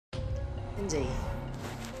Hindi.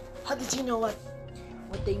 How did you know what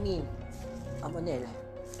they mean? Onel.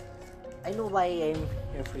 I know why I'm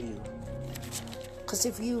here for you. Because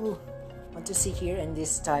if you want to sit here in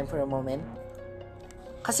this time for a moment,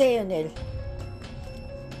 kasi Onel,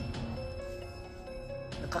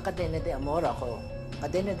 nakakadena de amor ako.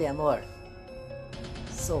 Cadena de amor.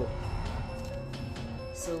 So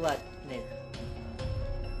what, Onel?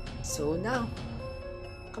 So now,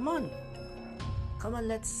 come on,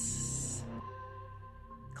 let's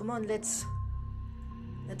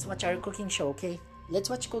watch our cooking show, okay? Let's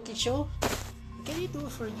watch cooking show. What can we do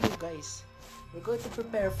for you guys? We're going to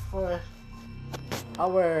prepare for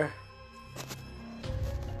our...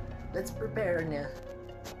 Let's prepare na.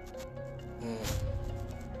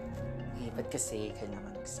 Ba't kasi ka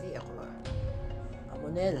naman? Kasi ako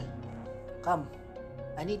Onel, come.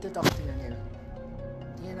 I need to talk to Onel.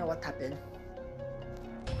 Do you know what happened?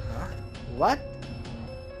 Huh? What?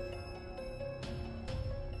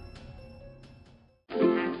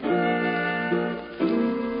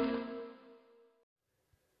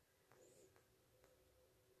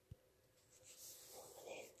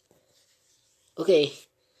 Okay,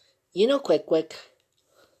 you know KwekKwek.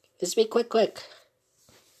 Let's make KwekKwek.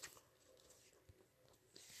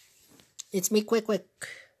 Let's make KwekKwek.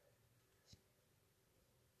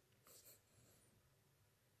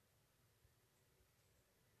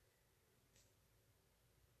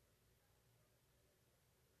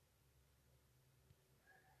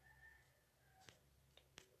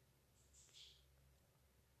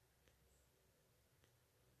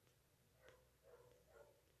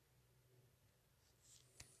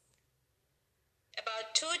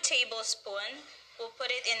 About 2 tablespoons. We'll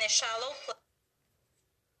put it in a shallow plate.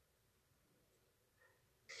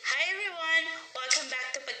 Hi everyone! Welcome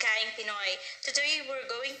back to Pagkaing Pinoy. Today we're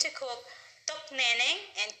going to cook tok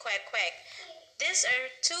neneng and KwekKwek. These are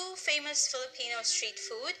 2 famous Filipino street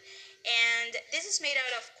food, and this is made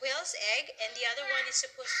out of quail's egg, and the other one is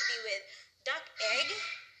supposed to be with duck egg.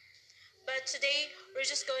 But today we're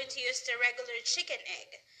just going to use the regular chicken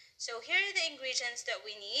egg. So here are the ingredients that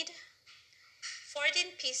we need.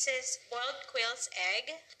 14 pieces boiled quail's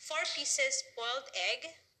egg, 4 pieces boiled egg,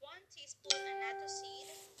 1 teaspoon annatto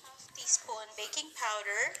seed, half teaspoon baking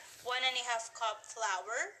powder, 1½ cup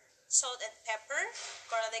flour, salt and pepper,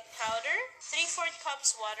 garlic powder, 3/4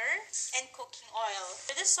 cups water, and cooking oil.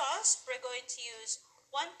 For the sauce, we're going to use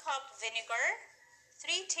 1 cup vinegar,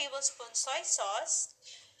 3 tablespoons soy sauce,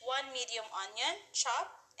 1 medium onion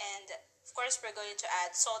chopped, and of course we're going to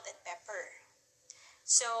add salt and pepper.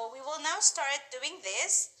 So we will now start doing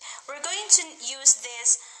this. We're going to use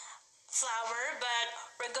this flour, but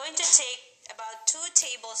we're going to take about 2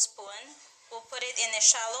 tablespoons. We'll put it in a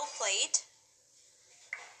shallow plate.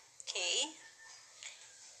 Okay.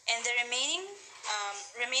 And the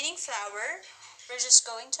remaining flour, we're just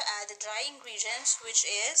going to add the dry ingredients, which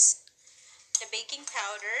is the baking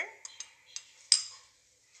powder.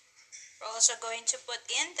 We're also going to put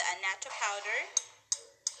in the annatto powder.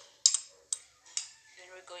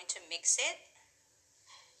 We're going to mix it.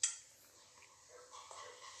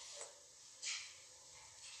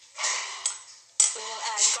 We will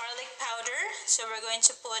add garlic powder. So we're going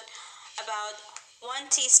to put about 1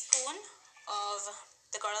 teaspoon of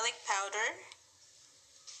the garlic powder.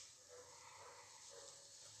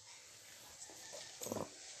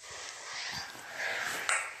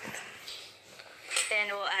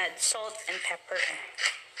 Then we'll add salt and pepper.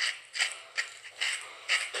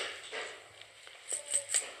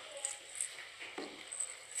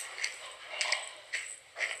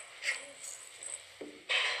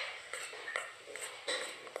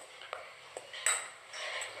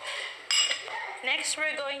 Next,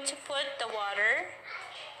 we're going to put the water.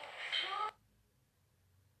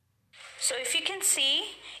 So if you can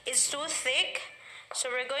see, it's too thick. So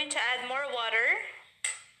we're going to add more water.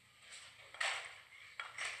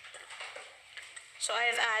 So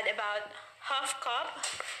I've added about ½ cup.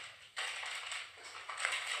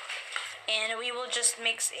 And we will just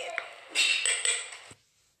mix it.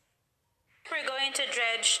 We're going to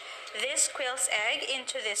dredge this quail's egg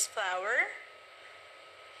into this flour.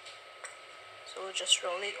 So we'll just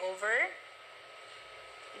roll it over.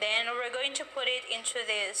 Then we're going to put it into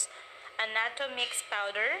this annatto mix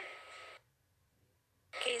powder.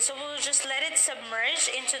 Okay, so we'll just let it submerge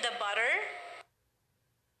into the butter.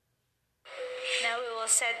 Now we will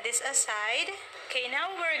set this aside. Okay,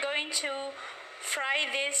 now we're going to fry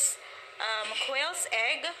this quail's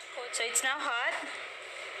egg. So it's now hot.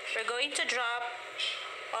 We're going to drop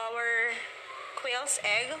our quail's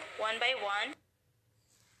egg one by one.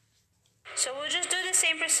 So we'll just do the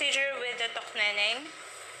same procedure with the tok neneng.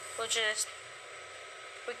 We'll just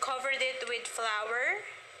We covered it with flour,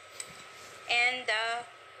 and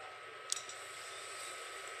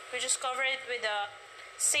we just cover it with the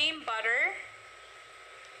same butter,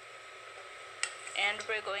 and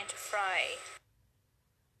we're going to fry.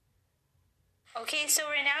 Okay, so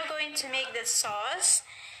we're now going to make the sauce.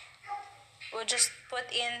 We'll just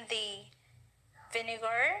put in the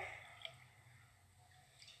vinegar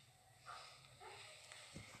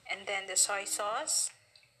and then the soy sauce.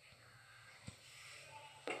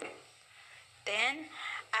 Then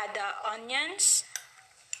add the onions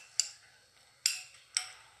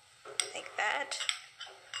like that.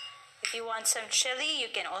 If you want some chili, you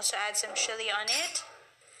can also add some chili on it.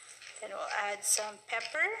 Then we'll add some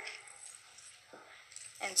pepper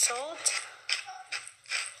and salt.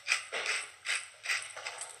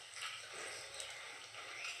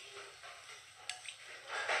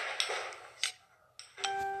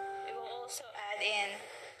 We will also add in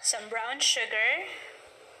some brown sugar.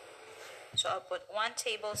 So I'll put 1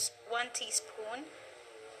 teaspoon.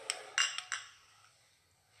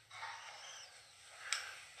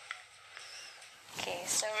 Okay,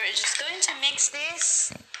 so we're just going to mix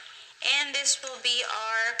this, and this will be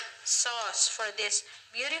our sauce for this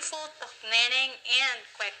beautiful tokneneng and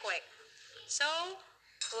KwekKwek. So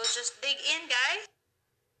we'll just dig in, guys.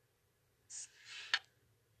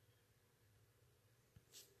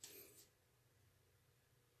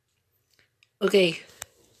 Okay,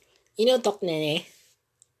 you know tokneneng?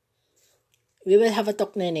 We will have a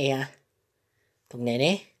tokneneng, yeah?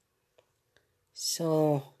 Tokneneng?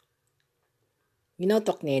 So, you know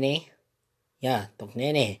tokneneng? Yeah,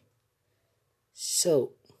 tokneneng.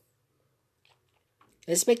 So,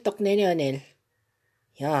 let's make tokneneng, Onel.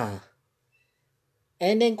 Yeah.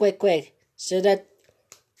 And then KwekKwek, so that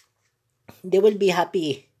they will be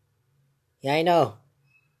happy. Yeah, I know.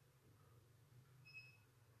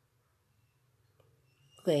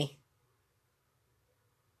 Okay.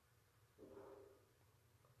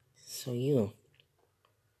 So you.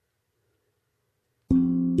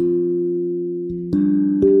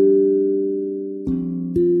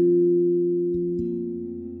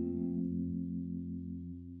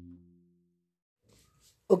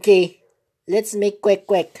 Okay, let's make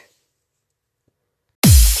KwekKwek.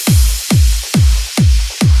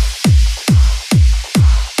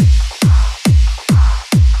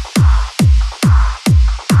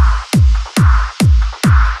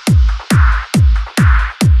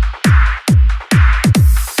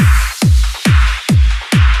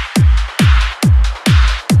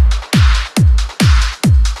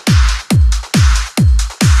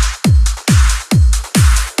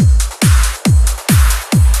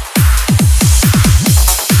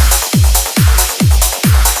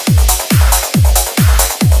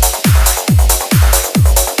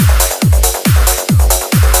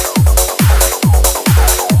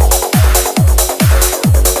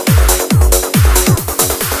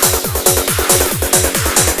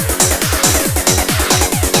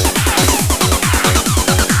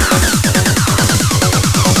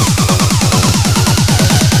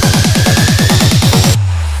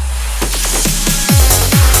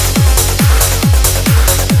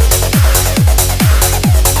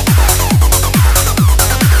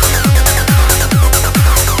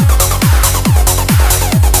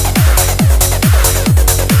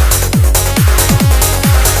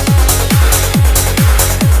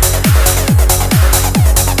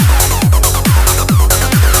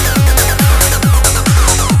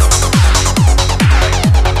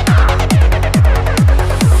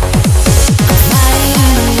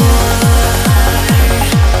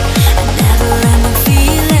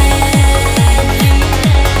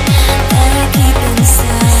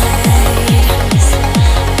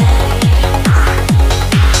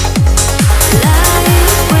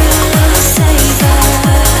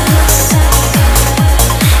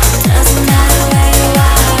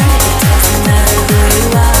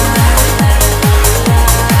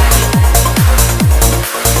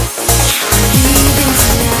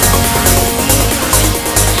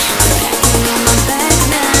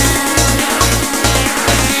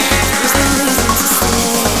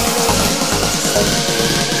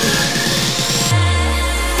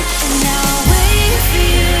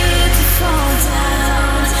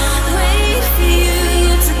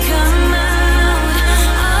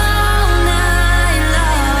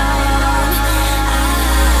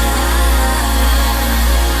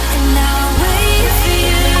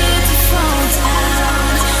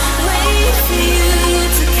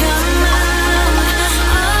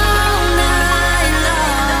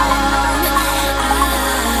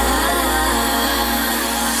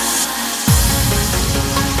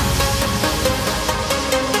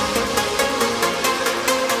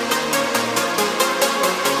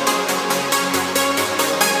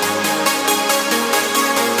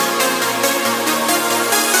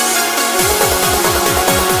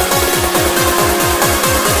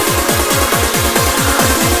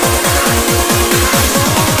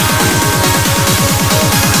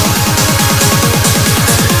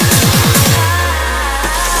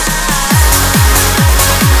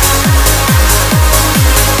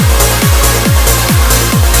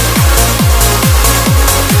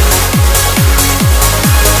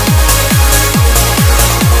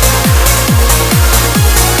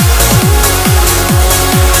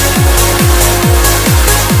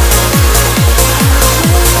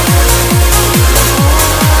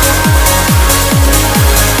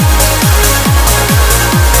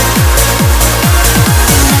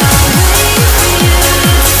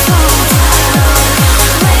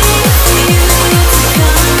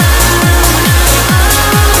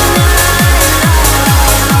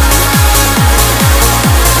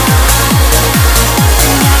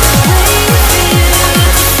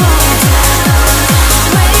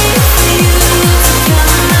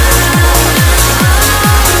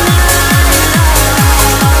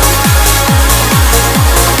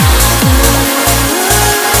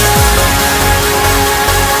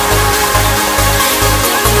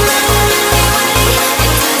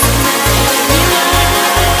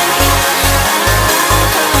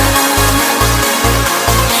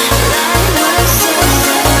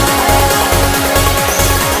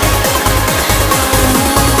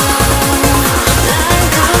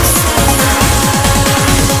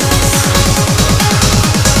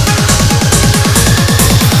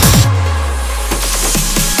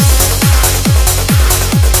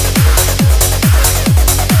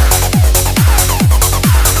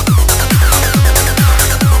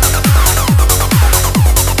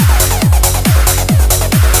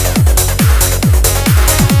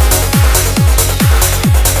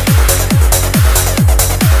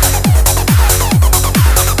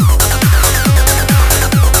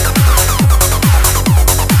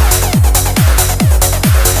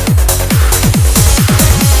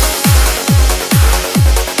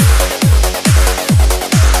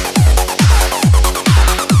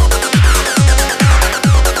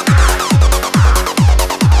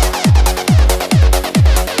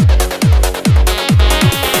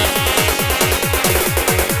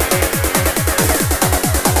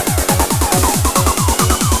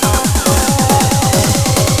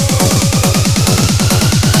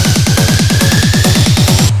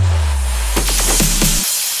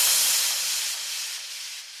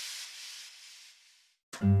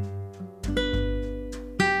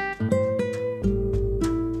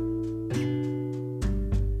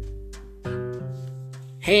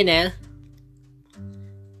 Hey Nell,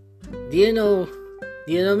 do you know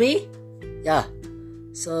me? Yeah.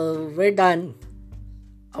 So we're done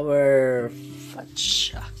our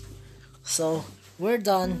fudge. So we're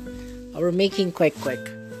done our making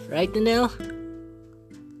KwekKwek. Right, Nell?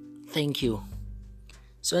 Thank you.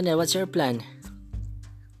 So Nell, what's your plan?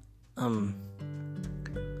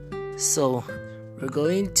 So we're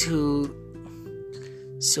going to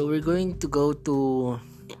go to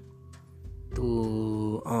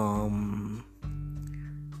the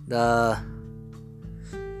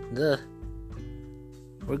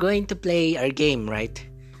we're going to play our game, right?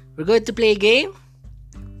 We're going to play a game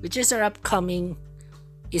which is our upcoming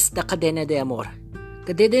is the Cadena de Amor.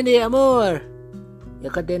 Cadena de Amor.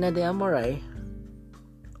 Yung Cadena de Amor ay.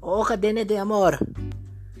 Oo, Cadena de Amor.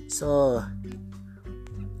 So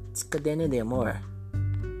it's Cadena de Amor.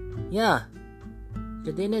 Yeah.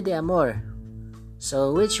 Cadena de Amor.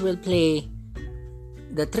 So which will play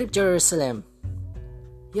the Trip to Jerusalem.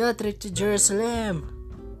 Yeah, Trip to Jerusalem.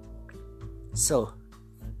 So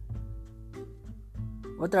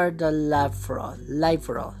what are the live for all?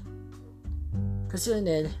 Kasi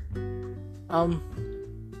yun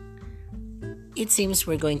it seems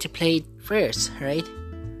we're going to play it first, right?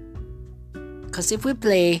 Because if we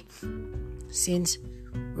play, since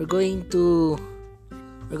we're going to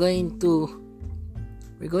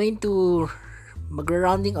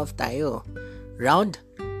mag-rounding off tayo. Round?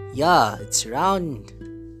 Yeah, it's round.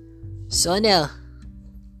 So Onel,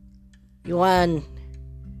 you want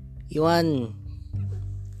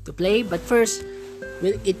to play? But first,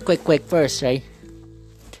 we'll eat KwekKwek first, right?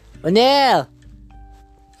 Onel!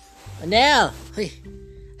 Hey.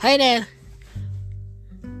 Hi, Onel.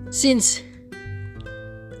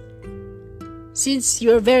 Since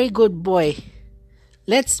you're a very good boy,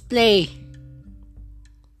 let's play.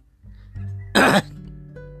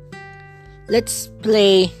 Let's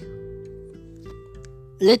play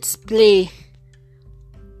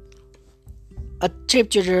a Trip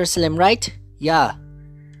to Jerusalem, right? Yeah.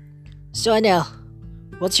 So Onel,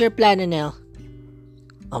 what's your plan, Onel?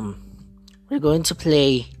 We're going to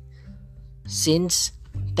play, since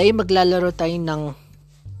tayo maglalaro tayo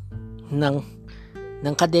ng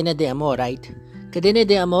Cadena de Amor, right? Cadena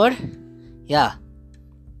de Amor? Yeah.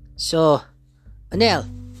 So Onel,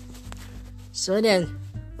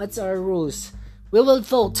 what's our rules? We will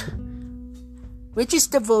vote. Which is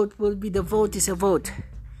the vote will be the vote is a vote.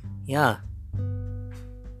 Yeah.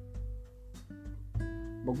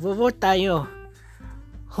 Magvo-vote tayo.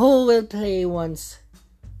 Who will play once?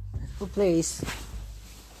 Who plays?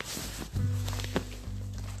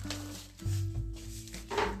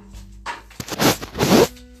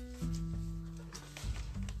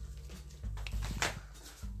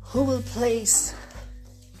 Who will plays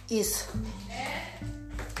is